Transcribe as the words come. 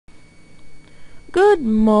Good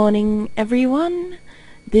morning, everyone.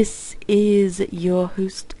 This is your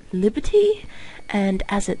host, Liberty, and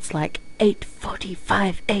as it's like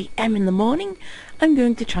 8:45 a.m. in the morning, I'm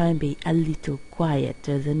going to try and be a little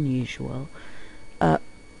quieter than usual.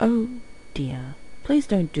 Oh dear. Please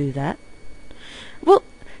don't do that. Well,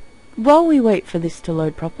 while we wait for this to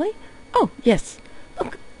load properly... Oh, yes.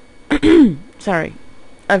 Look. Sorry.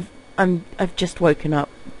 I've just woken up,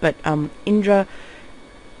 but, Indra...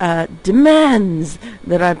 demands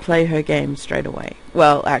that I play her game straight away.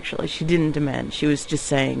 Well, actually, she didn't demand. She was just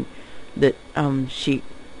saying that she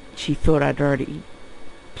thought I'd already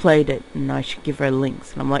played it and I should give her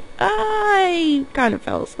links. And I'm like, I kind of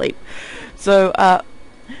fell asleep. So,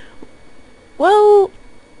 well,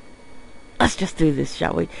 let's just do this,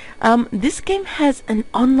 shall we? This game has an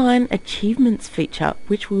online achievements feature,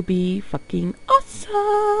 which will be fucking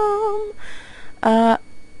awesome.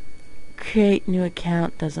 Create new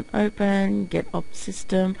account doesn't open. Get op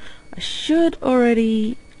system. I should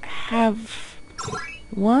already have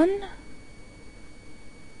one.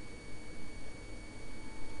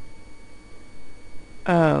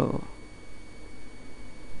 Oh.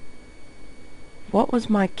 What was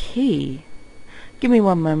my key? Give me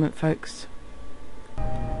one moment, folks.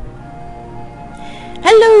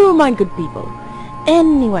 Hello, my good people.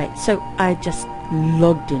 Anyway, so I just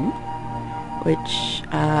logged in, which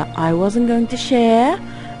I wasn't going to share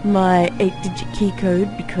my 8-digit key code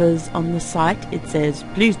because on the site it says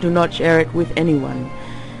please do not share it with anyone,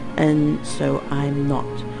 and so I'm not.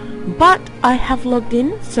 But I have logged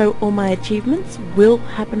in, so all my achievements will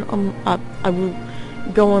happen on I will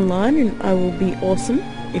go online and I will be awesome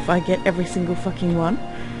if I get every single fucking one.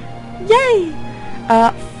 Yay!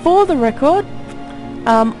 For the record,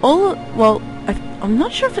 I'm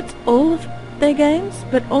not sure if it's all of their games,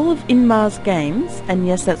 but all of Inmar's games, and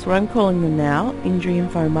yes, that's what I'm calling them now, Indri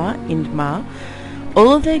Infomar, Indmar,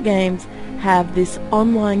 all of their games have this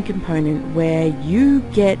online component where you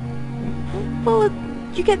get, well,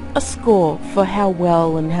 you get a score for how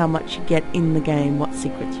well and how much you get in the game, what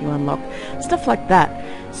secrets you unlock, stuff like that.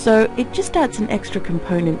 So it just adds an extra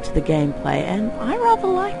component to the gameplay, and I rather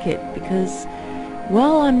like it because,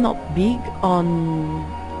 well, I'm not big on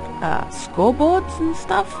scoreboards and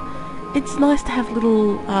stuff. It's nice to have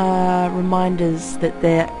little reminders that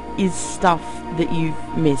there is stuff that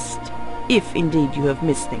you've missed, if indeed you have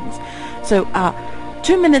missed things. So,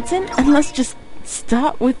 2 minutes in, and let's just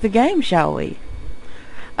start with the game, shall we?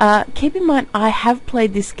 Keep in mind, I have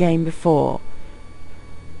played this game before,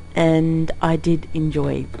 and I did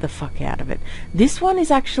enjoy the fuck out of it. This one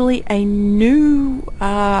is actually a new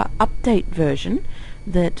update version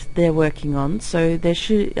that they're working on, so there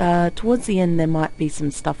should towards the end there might be some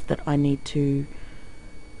stuff that I need to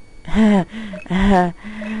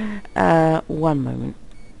one moment.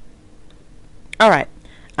 Alright,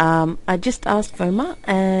 I just asked Foma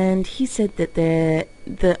and he said that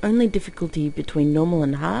the only difficulty between normal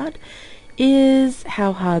and hard is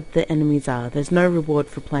how hard the enemies are. There's no reward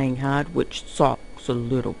for playing hard, which sucks a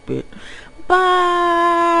little bit,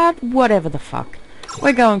 but whatever the fuck,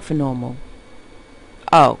 we're going for normal.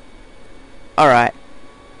 Oh. Alright.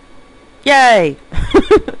 Yay!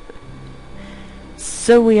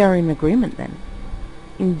 So we are in agreement then.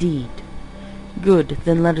 Indeed. Good,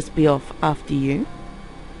 then let us be off after you.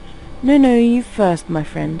 No, you first, my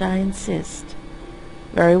friend, I insist.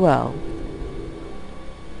 Very well.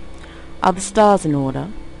 Are the stars in order?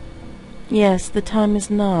 Yes, the time is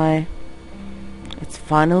nigh. It's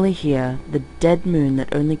finally here, the dead moon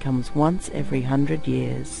that only comes once every 100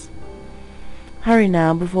 years. Hurry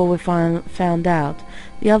now, before we're found out.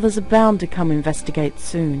 The others are bound to come investigate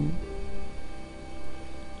soon.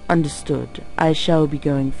 Understood. I shall be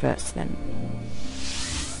going first, then.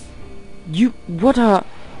 You... what are...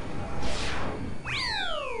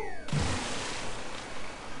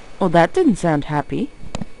 Well, that didn't sound happy.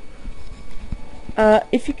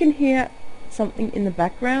 If you can hear something in the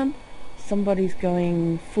background, somebody's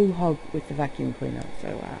going full hog with the vacuum cleaner,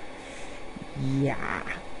 so, yeah.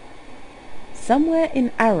 Somewhere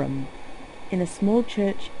in Aram, in a small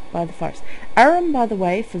church by the forest. Aram, by the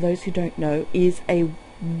way, for those who don't know, is a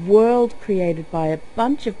world created by a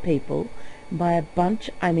bunch of people. By a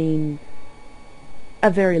bunch, I mean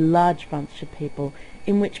a very large bunch of people,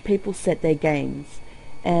 in which people set their games.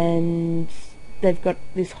 And they've got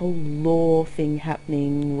this whole lore thing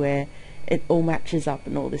happening where it all matches up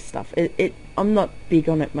and all this stuff. I'm not big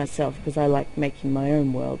on it myself because I like making my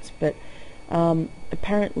own worlds, but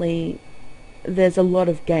apparently there's a lot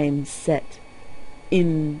of games set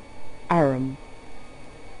in Aram,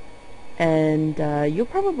 and you'll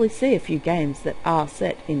probably see a few games that are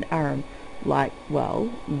set in Aram. like,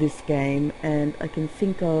 well, this game, and I can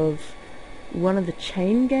think of one of the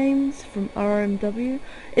chain games from RMW.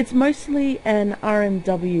 It's mostly an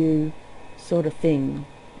RMW sort of thing,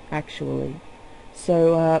 actually.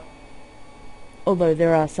 So, although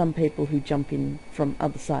there are some people who jump in from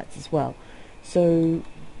other sites as well. So,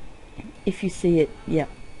 if you see it, yeah,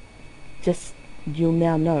 just, you'll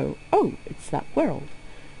now know, oh, it's that world.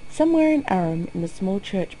 Somewhere in Aram, in a small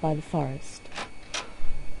church by the forest.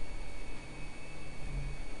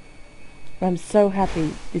 I'm so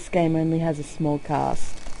happy this game only has a small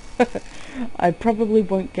cast. I probably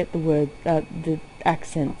won't get the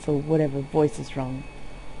accents or whatever voices wrong.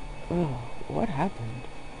 Oh, what happened?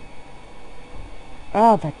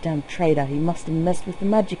 Ah, that damn traitor, he must have messed with the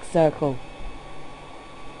magic circle.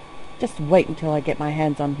 Just wait until I get my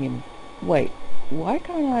hands on him. Wait, why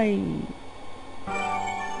can't I...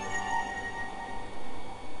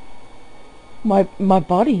 My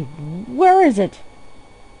body, where is it?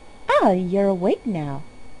 Ah, you're awake now.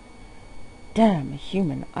 Damn, a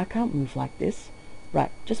human, I can't move like this.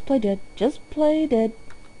 Right, just play dead, just play dead.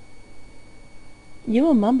 You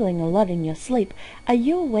were mumbling a lot in your sleep. Are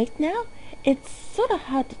you awake now? It's sort of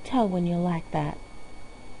hard to tell when you're like that.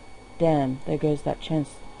 Damn, there goes that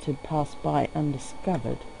chance to pass by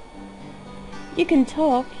undiscovered. You can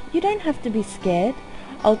talk. You don't have to be scared.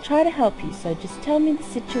 I'll try to help you, so just tell me the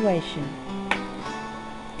situation.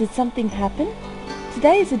 Did something happen?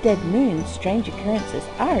 Today is a dead moon. Strange occurrences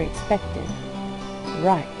are expected.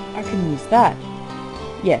 Right, I can use that.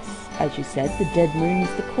 Yes, as you said, the dead moon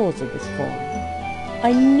is the cause of this fall.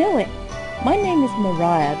 I knew it. My name is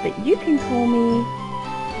Mariah, but you can call me...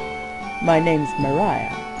 My name's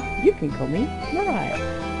Mariah. You can call me Mariah.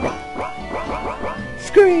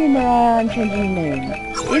 Screw you, Mariah, I'm changing your name.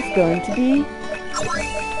 It's going to be...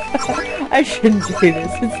 I shouldn't do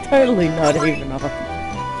this, it's totally not even on.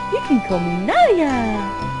 You can call me Naya.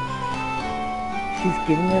 She's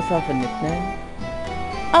giving herself a nickname.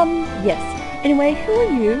 Yes. Anyway, who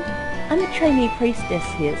are you? I'm a trainee priestess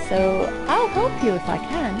here, so I'll help you if I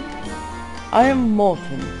can. I am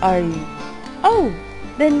Morton. Oh,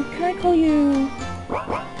 then can I call you...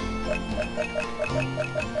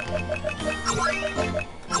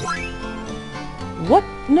 What?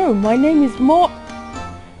 No, my name is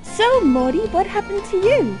So, Morty, what happened to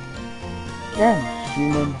you? Damn,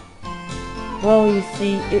 human. Well, you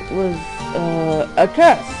see, it was, a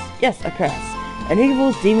curse. Yes, a curse. An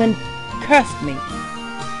evil demon cursed me.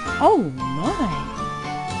 Oh,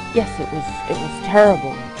 my. Yes, it was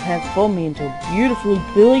terrible. It transformed me into a beautifully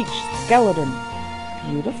bleached skeleton.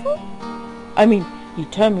 Beautiful? I mean, he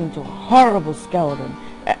turned me into a horrible skeleton.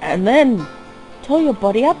 And then tore your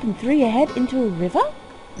body up and threw your head into a river?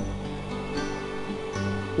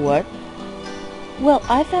 What? Well,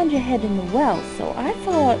 I found your head in the well, so I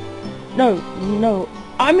thought... No,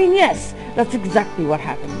 I mean, yes, that's exactly what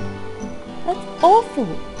happened. That's awful.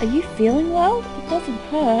 Are you feeling well? It doesn't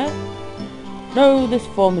hurt. No, this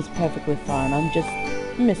form is perfectly fine. I'm just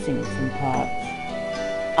missing some parts.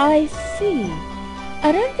 I see.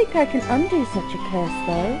 I don't think I can undo such a curse,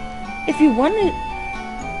 though. If you wanted...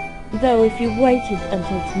 Though if you waited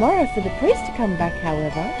until tomorrow for the priest to come back,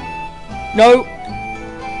 however... No!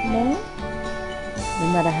 No? No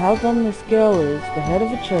matter how dumb this girl is, the head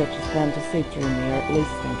of a church is bound to see through me, or at least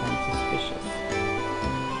think I'm suspicious.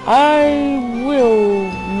 I will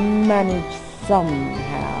manage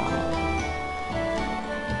somehow.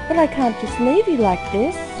 But I can't just leave you like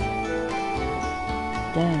this.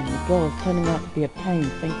 Damn, the girl is turning out to be a pain.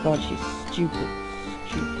 Thank God she's stupid.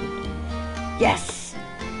 Yes!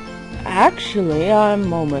 Actually,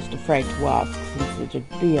 I'm almost afraid to ask, since it'd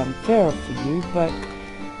be unfair for you, but...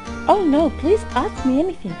 Oh no, please ask me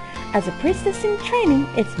anything. As a priestess in training,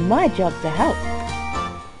 it's my job to help.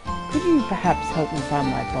 Could you perhaps help me find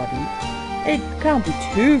my body? It can't be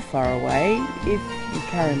too far away, if you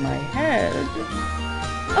carry my head.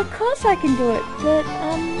 Of course I can do it, but,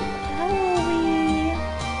 how will we...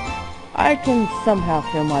 I can somehow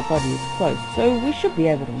feel my body is close, so we should be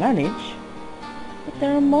able to manage. But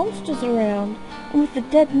there are monsters around, and with the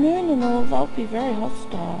dead moon and all, they'll be very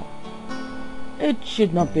hostile. It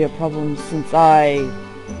should not be a problem since I...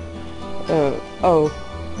 Oh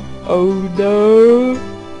no!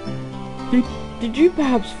 Did you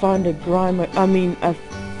perhaps find a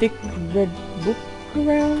thick red book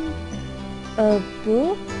around? A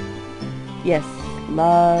book? Yes,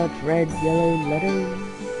 large red yellow letters.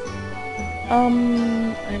 I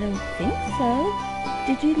don't think so.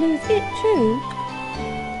 Did you lose it too?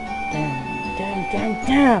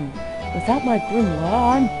 Damn! Without my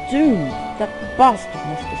grimoire, I'm doomed. That bastard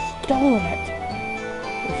must have stolen it.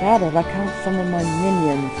 Without it, I can't summon my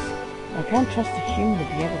minions. I can't trust a human to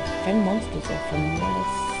be able to fend monsters off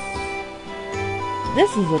unless...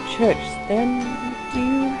 This is a church, then do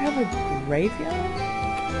you have a graveyard?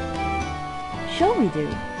 Sure we do.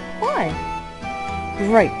 Why?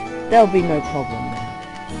 Great, there'll be no problem then.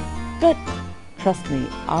 But, trust me,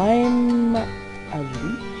 I'm a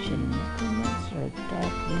leech and necromancer, a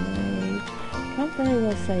dark mage. Can't very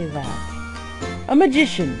well say that. A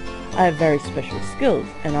magician. I have very special skills,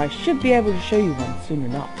 and I should be able to show you one soon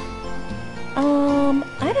enough.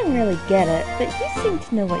 I don't really get it, but you seem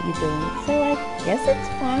to know what you're doing, so I guess it's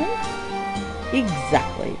fine.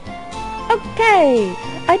 Exactly. Okay,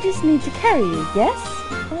 I just need to carry you, yes?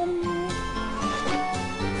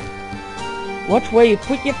 Watch where you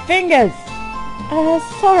put your fingers!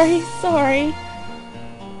 Sorry.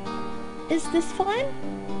 Is this fine?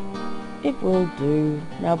 It will do.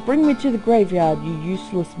 Now bring me to the graveyard, you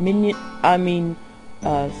useless minion.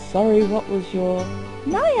 Sorry, what was your...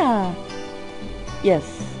 Naya!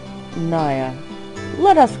 Yes, Naya.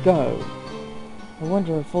 Let us go. I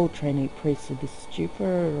wonder if all trainee priests are this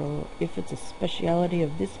stupid, or if it's a speciality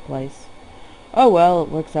of this place. Oh well, it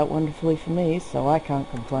works out wonderfully for me, so I can't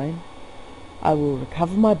complain. I will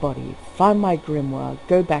recover my body, find my grimoire,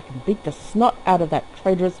 go back and beat the snot out of that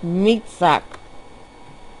traitorous meat sack.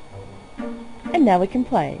 And now we can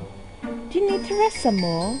play. Do you need to rest some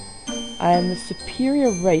more? I am the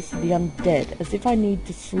superior race of the undead, as if I need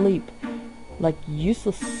to sleep like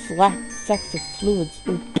useless sacks of fluids.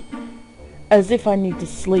 As if I needed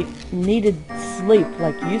sleep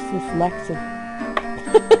like useless lacks of...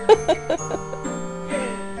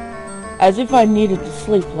 As if I needed to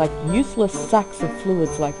sleep like useless sacks of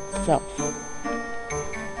fluids like itself.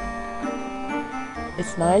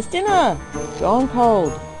 It's nice dinner. Gone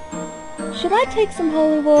cold. Should I take some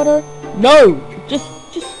holy water? No! Just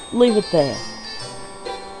leave it there.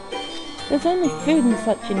 There's only food and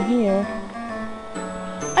such in here.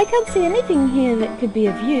 I can't see anything here that could be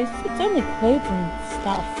of use. It's only clothes and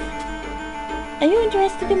stuff. Are you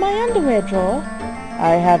interested in my underwear drawer?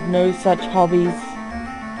 I have no such hobbies.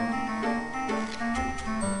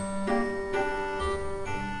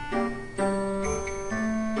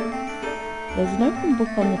 There's an open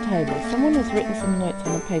book on the table. Someone has written some notes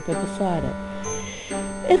on the paper beside it.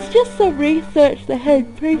 It's just some research the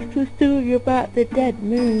head priest was doing about the dead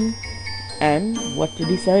moon. And what did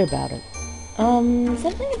he say about it?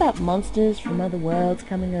 Something about monsters from other worlds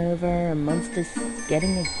coming over, and monsters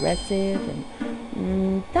getting aggressive,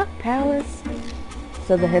 and dark powers.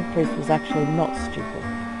 So the head priest was actually not stupid.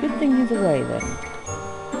 Good thing he's away then.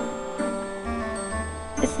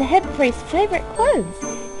 It's the head priest's favourite clothes.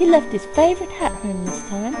 He left his favourite hat home this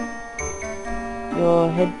time.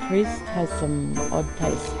 Your head priest has some odd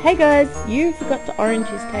taste. Hey guys, you forgot to orange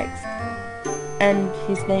his text. And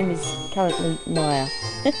his name is currently Naya.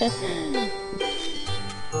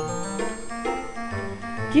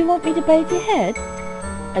 Do you want me to bathe your head?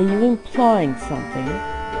 Are you implying something?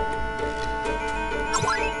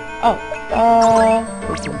 Oh,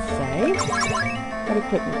 we can save. What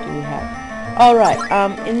equipment do we have? Alright,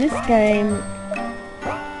 in this game,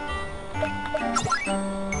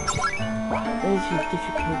 there's your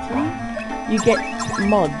difficulty. You get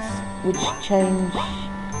mods, which change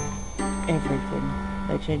everything.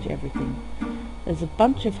 They change everything. There's a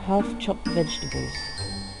bunch of half-chopped vegetables.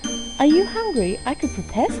 Are you hungry? I could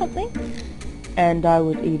prepare something. And I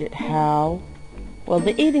would eat it how? Well,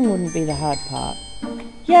 the eating wouldn't be the hard part.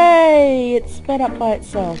 Yay! It's sped up by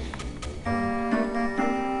itself. I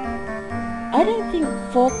don't think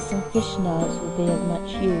forks and fish knives will be of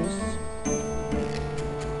much use.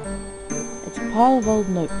 It's a pile of old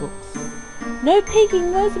notebooks. No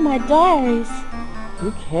peeking, those are my diaries.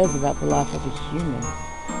 Who cares about the life of a human?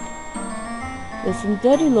 There's some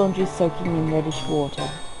dirty laundry soaking in reddish water.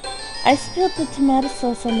 I spilled the tomato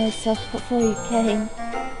sauce on myself before you came. I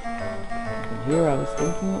could hear I was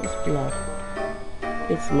thinking it was blood.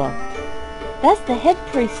 It's locked. That's the head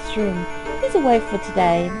priest's room. He's away for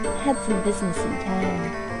today and had some business in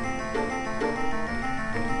town.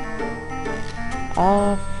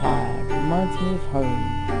 Ah, fire. Reminds me of home.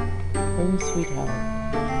 Home sweet home.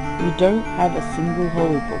 You don't have a single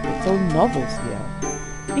holy book. It's all novels here.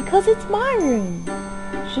 Because it's my room.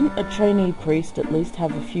 Shouldn't a trainee priest at least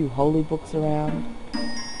have a few holy books around?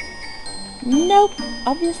 Nope,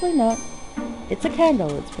 obviously not. It's a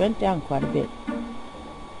candle. It's burnt down quite a bit.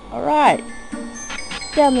 Alright.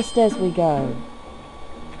 Down the stairs we go.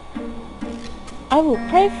 I will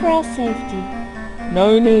pray for our safety.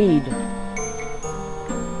 No need.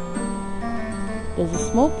 There's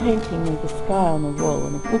a small painting of the sky on the wall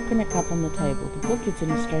and a book and a cup on the table. The book is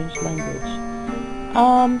in a strange language.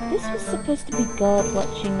 This was supposed to be God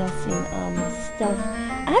watching us in, stuff.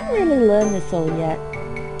 I haven't really learned this all yet.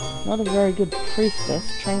 Not a very good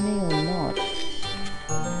priestess, trainee or not.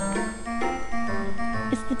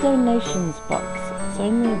 It's the donations box. It's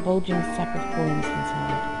only a bulging sack of coins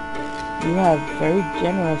inside. You have very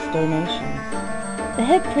generous donations. The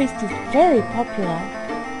head priest is very popular.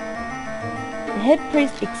 The head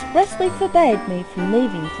priest expressly forbade me from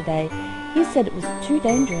leaving today. He said it was too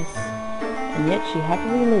dangerous. And yet she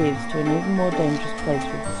happily leaves to an even more dangerous place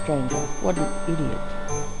with a stranger. What an idiot.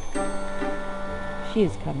 She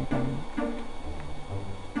is kind of dumb.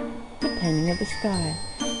 The painting of the sky.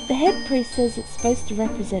 The head priest says it's supposed to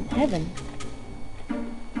represent heaven.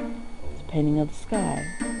 It's a painting of the sky.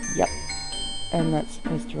 Yep. And that's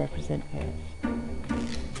supposed to represent earth.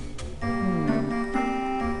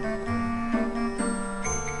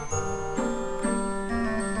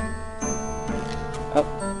 Oh.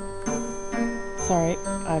 Sorry,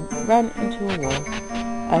 I ran into a wall.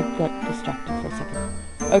 I got distracted for a second.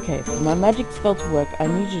 Okay, for my magic spell to work, I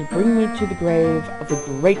need you to bring me to the grave of a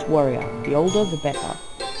great warrior. The older, the better.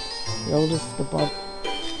 The oldest, the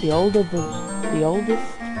oldest, the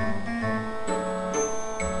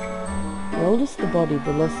oldest the body,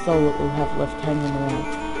 the less soul it will have left hanging around,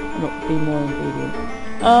 and it will be more obedient.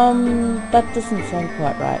 That doesn't sound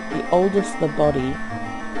quite right. The oldest the body.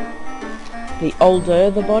 The older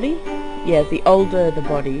the body? Yeah, the older the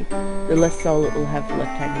body, the less soul it will have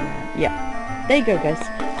left hanging around. Yeah. There you go, guys.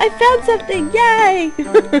 I found something! Yay!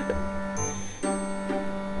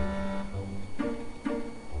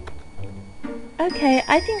 Okay,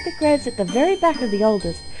 I think the grave's at the very back of the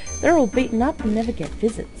oldest. They're all beaten up and never get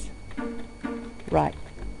visits. Right.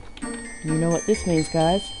 You know what this means,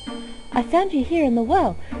 guys. I found you here in the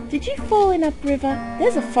well. Did you fall in upriver?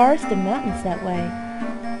 There's a forest and mountains that way.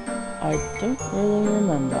 I don't really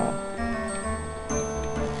remember.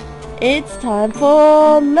 It's time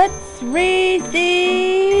for Let's Read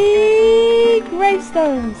the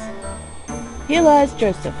Gravestones. Here lies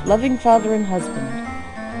Joseph, loving father and husband.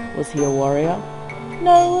 Was he a warrior?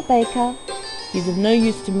 No, a baker. He's of no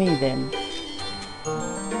use to me then.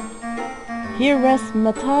 Here rests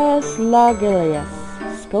Matthias Largelius,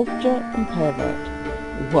 sculptor and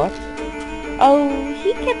pervert. What? Oh,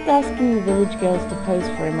 he kept asking the village girls to pose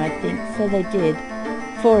for him, I think, so they did,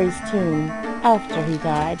 for his tomb, after he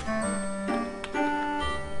died.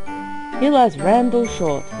 Here lies Randall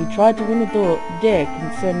Short. He tried to win a dare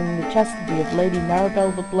concerning the chastity of Lady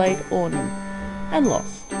Maribel the Blade Ornan, and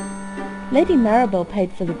lost. Lady Maribel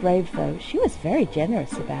paid for the grave, though. She was very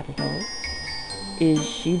generous about it all. Is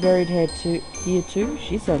she buried here too?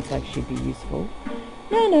 She sounds like she'd be useful.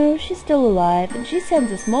 No, she's still alive, and she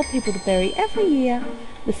sends us more people to bury every year.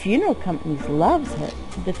 The funeral company loves her.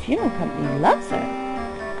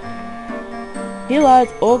 Here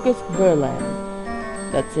lies August Burland.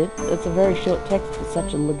 That's it. That's a very short text for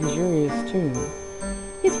such a luxurious tomb.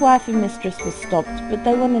 His wife and mistress were stopped, but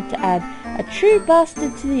they wanted to add, a true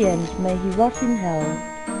bastard to the end, may he rot in hell.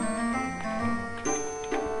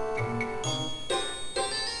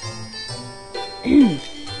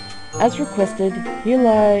 As requested, here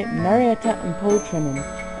lie Marietta and Paul Trennan,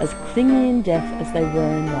 as clingy in death as they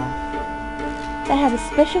were in life. They had a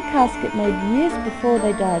special casket made years before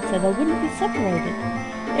they died so they wouldn't be separated.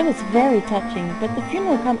 It was very touching, but the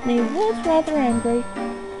funeral company was rather angry.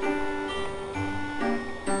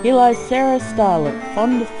 Here lies Sarah Starlet,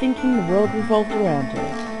 fond of thinking the world revolved around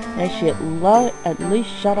her. May she at least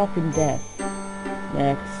shut up in death.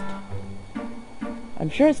 Next. I'm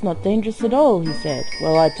sure it's not dangerous at all, he said.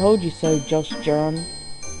 Well, I told you so, Josh John.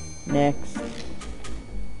 Next.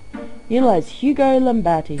 Here lies Hugo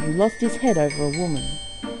Lambati, who lost his head over a woman.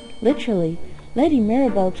 Literally, Lady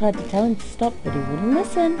Mirabelle tried to tell him to stop, but he wouldn't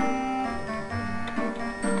listen.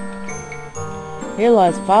 Here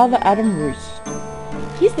lies Father Adam Roost.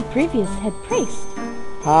 He's the previous head priest.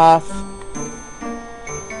 Pass.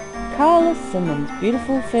 Carla Simmons,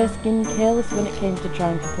 beautiful, fair-skinned, careless when it came to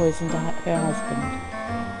trying to poison her husband.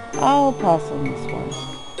 I'll pass on this one.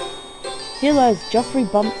 Here lies Geoffrey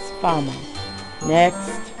Bumps Farmer.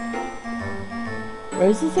 Next.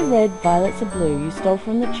 Roses are red, violets are blue. You stole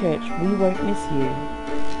from the church. We won't miss you.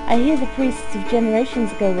 I hear the priests of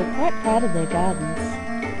generations ago were quite proud of their gardens.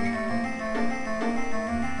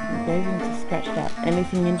 Engravings are scratched out.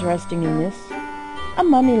 Anything interesting in this? A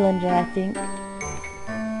moneylender, I think.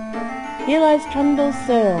 Here lies Trundle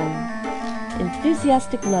Searle,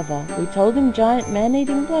 enthusiastic lover. We told him giant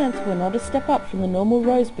man-eating plants were not a step up from the normal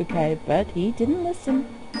rose bouquet, but he didn't listen.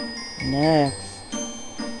 Next.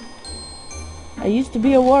 I used to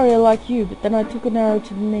be a warrior like you, but then I took an arrow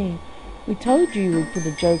to the knee. We told you we'd put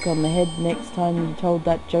a joke on the head next time you told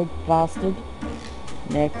that joke, bastard.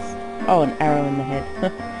 Next. Oh, an arrow in the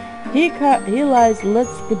head. Here lies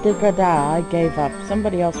Let's-ga-da-ga-da. I gave up.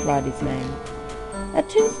 Somebody else write his name. A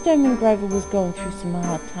tombstone engraver was going through some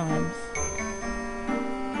hard times.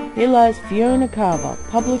 Here lies Fiona Carver,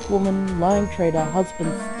 public woman, lying traitor,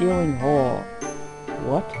 husband stealing whore.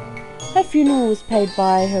 What? Her funeral was paid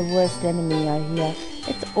by her worst enemy, I hear.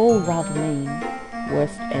 It's all rather mean.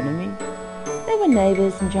 Worst enemy? They were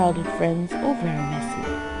neighbours and childhood friends, all very messy.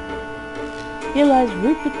 Here lies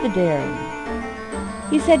Rupert the Daring.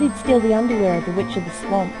 He said he'd steal the underwear of the Witch of the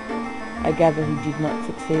Swamp. I gather he did not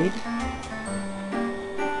succeed.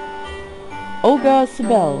 Olga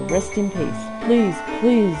Sibel, rest in peace. Please,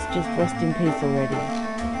 please, just rest in peace already.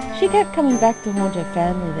 She kept coming back to haunt her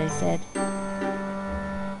family, they said.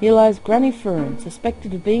 Here lies Granny Furin,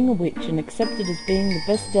 suspected of being a witch and accepted as being the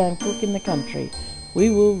best damn cook in the country. We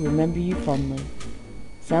will remember you fondly.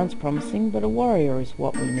 Sounds promising, but a warrior is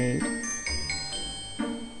what we need.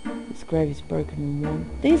 This grave is broken and worn.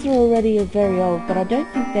 These are already very old, but I don't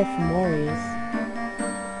think they're from warriors.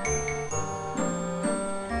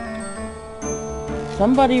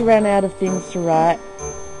 Somebody ran out of things to write.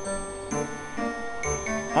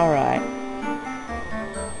 Alright.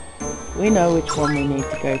 We know which one we need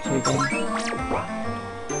to go to then.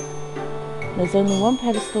 There's only one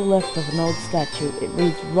pedestal left of an old statue. It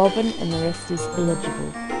reads Robin and the rest is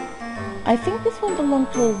illegible. I think this one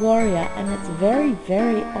belonged to a warrior and it's very,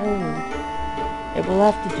 very old. It will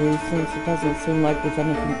have to do since it doesn't seem like there's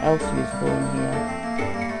anything else useful in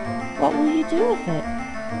here. What will you do with it?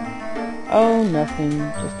 Oh, nothing.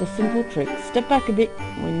 Just a simple trick. Step back a bit.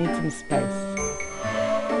 We need some space.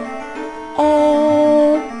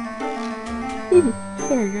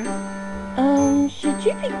 Sorry, guys. Should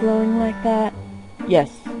you be glowing like that? Yes.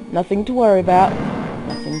 Nothing to worry about.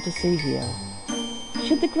 Nothing to see here.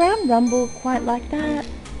 Should the ground rumble quite like that?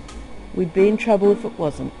 We'd be in trouble if it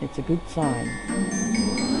wasn't. It's a good sign.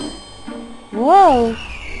 Whoa!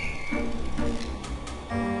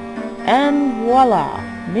 And voila!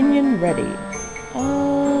 Minion ready.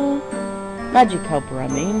 Magic helper, I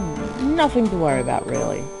mean. Nothing to worry about,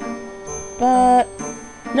 really. But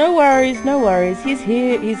no worries, no worries. He's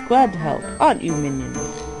here. He's glad to help. Aren't you, Minion?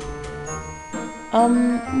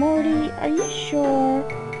 Morty, are you sure?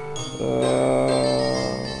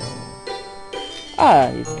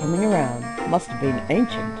 He's coming around. Must have been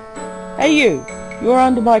ancient. Hey, you. You're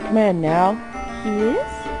under my command now. He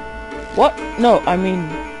is? What? No, I mean,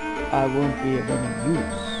 I won't be of any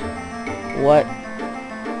use. What?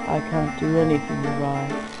 I can't do anything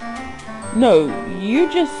right. No, you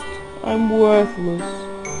just... I'm worthless.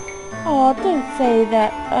 Oh, don't say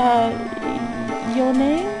that. Your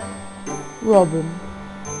name? Robin.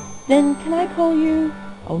 Then can I call you...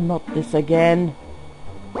 Oh, not this again.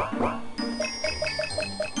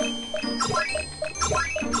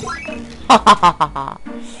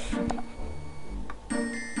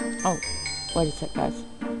 Oh, wait a sec, guys.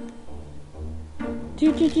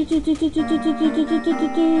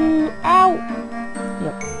 Ow!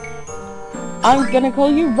 Yep. I'm gonna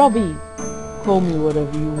call you Robbie. Call me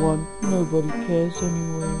whatever you want. Nobody cares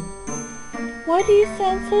anyway. Why do you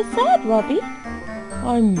sound so sad, Robbie?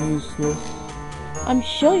 I'm useless. I'm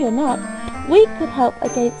sure you're not. We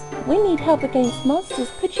need help against monsters.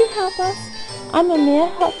 Could you help us? I'm a mere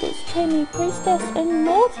helpless trainee priestess, and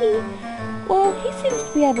Morty, well, he seems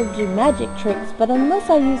to be able to do magic tricks, but unless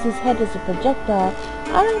I use his head as a projectile,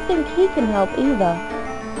 I don't think he can help either.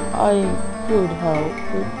 I could help,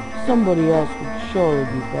 but somebody else would surely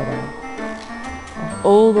be better. Of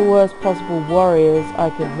all the worst possible warriors I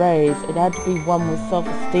could raise, it had to be one with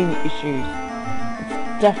self-esteem issues.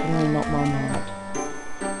 It's definitely not my mind.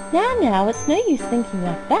 Now, it's no use thinking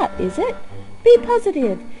like that, is it? Be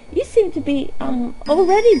positive. You seem to be,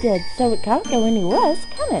 already dead, so it can't go any worse,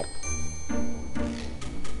 can it?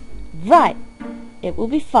 Right. It will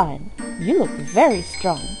be fine. You look very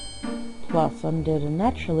strong. Plus, undead are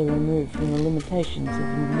naturally removed from the limitations of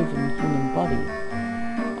a living human body.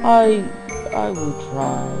 I will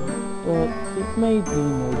try, but it may be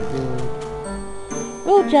no good.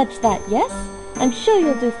 We'll judge that, yes? I'm sure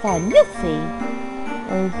you'll do fine. You'll see.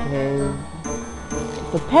 Okay.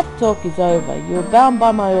 If the pep talk is over, you are bound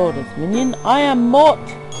by my orders, Minion. I am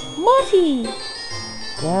Morty!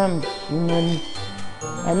 Damn human.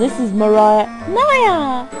 And this is Mariah.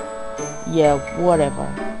 Naya! Yeah, whatever.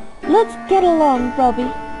 Let's get along,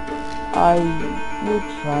 Robbie. I will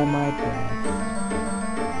try my best.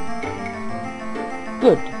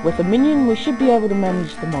 Good. With a minion, we should be able to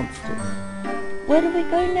manage the monsters. Where do we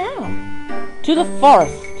go now? To the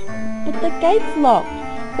forest. But the gate's locked.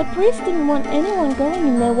 The priest didn't want anyone going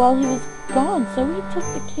in there while he was gone, so he took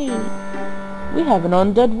the key. We have an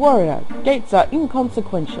undead warrior. Gates are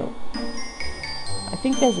inconsequential. I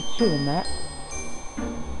think there's a Q in that.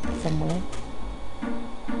 Somewhere.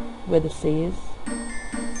 Where the C is.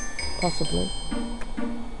 Possibly.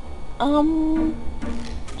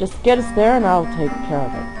 Just get us there and I'll take care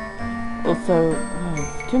of it. Also,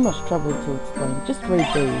 it's too much trouble to explain. Just read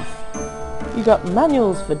these. You got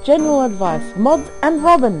manuals for general advice, mods and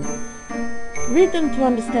Robin. Read them to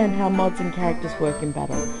understand how mods and characters work in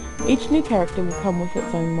battle. Each new character will come with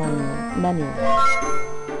its own manual.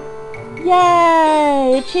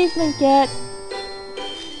 Yay! Achievement get!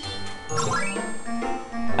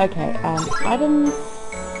 Okay, items...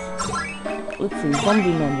 Let's see,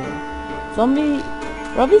 zombie manual.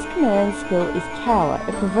 Robbie's command skill is Cower.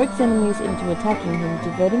 It provokes enemies into attacking him,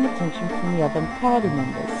 diverting attention from the other party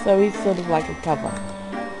members. So he's sort of like a cover.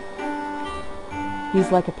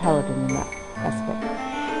 He's like a paladin in that aspect.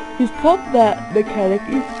 His combat mechanic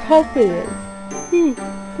is confidence.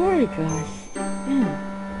 Sorry guys.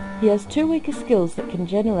 He has 2 weaker skills that can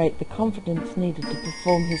generate the confidence needed to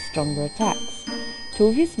perform his stronger attacks. 2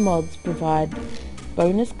 of his mods provide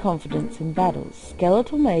bonus confidence in battles.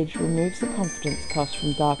 Skeletal Mage removes the confidence cost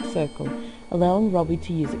from Dark Circle, allowing Robbie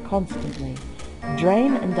to use it constantly.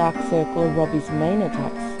 Drain and Dark Circle are Robbie's main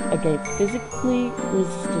attacks against physically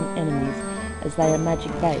resistant enemies, as they are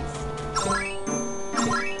magic based.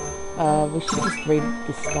 We should just read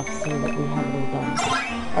this stuff so that we have it all done.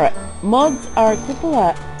 Alright, mods are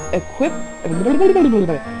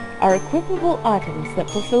equipable items that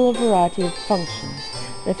fulfill a variety of functions.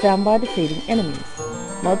 They're found by defeating enemies.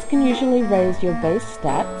 Mods can usually raise your base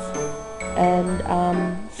stats, and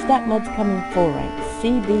stat mods come in 4 ranks,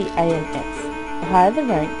 C, B, A, and S. The higher the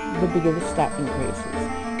rank, the bigger the stat increases.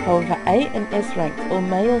 However, A and S ranks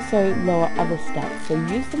may also lower other stats, so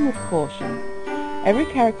use them with caution. Every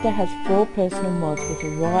character has 4 personal mods with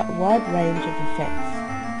a wide range of effects.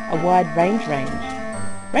 A wide range. Range.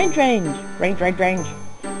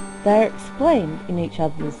 They are explained in each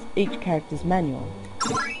character's manual.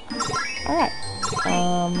 Alright.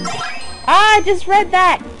 I just read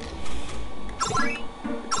that!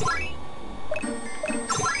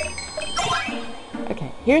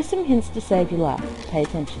 Okay, here are some hints to save your life. Pay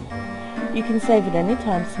attention. You can save at any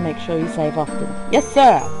time, so make sure you save often. Yes,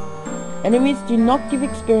 sir! Enemies do not give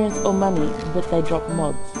experience or money, but they drop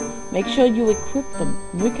mods. Make sure you equip them.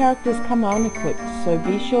 New characters come unequipped, so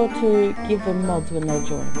be sure to give them mods when they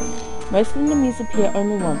join. Most enemies appear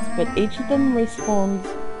only once, but each of them respawns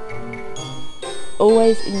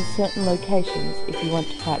always in certain locations if you want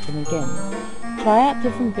to fight them again. Try out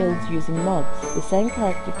different builds using mods. The same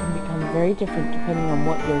character can become very different depending on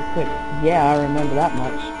what you equip. Yeah, I remember that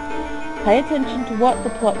much. Pay attention to what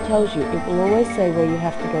the plot tells you. It will always say where you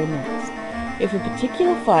have to go next. If a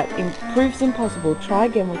particular fight proves impossible, try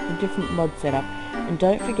again with the different mod setup, and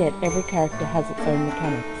don't forget every character has its own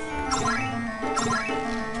mechanics.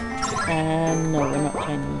 And no, we're not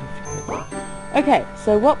changing difficulty. Okay,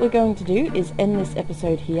 so what we're going to do is end this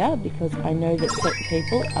episode here, because I know that certain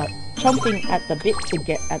people are chomping at the bit to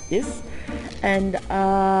get at this, and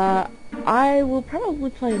I will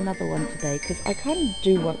probably play another one today, because I kind of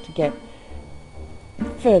do want to get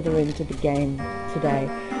further into the game today.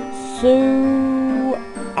 So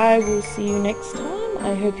I will see you next time.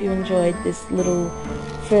 I hope you enjoyed this little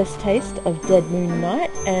first taste of Dead Moon Night,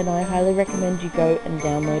 and I highly recommend you go and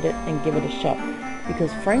download it and give it a shot,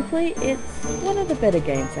 because frankly it's one of the better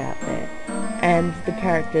games out there, and the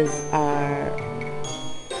characters are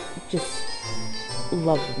just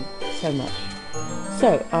love them so much.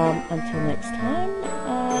 So until next time,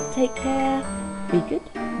 take care, be good,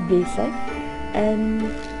 be safe, and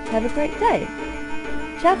have a great day.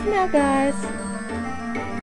 Ciao for now, guys.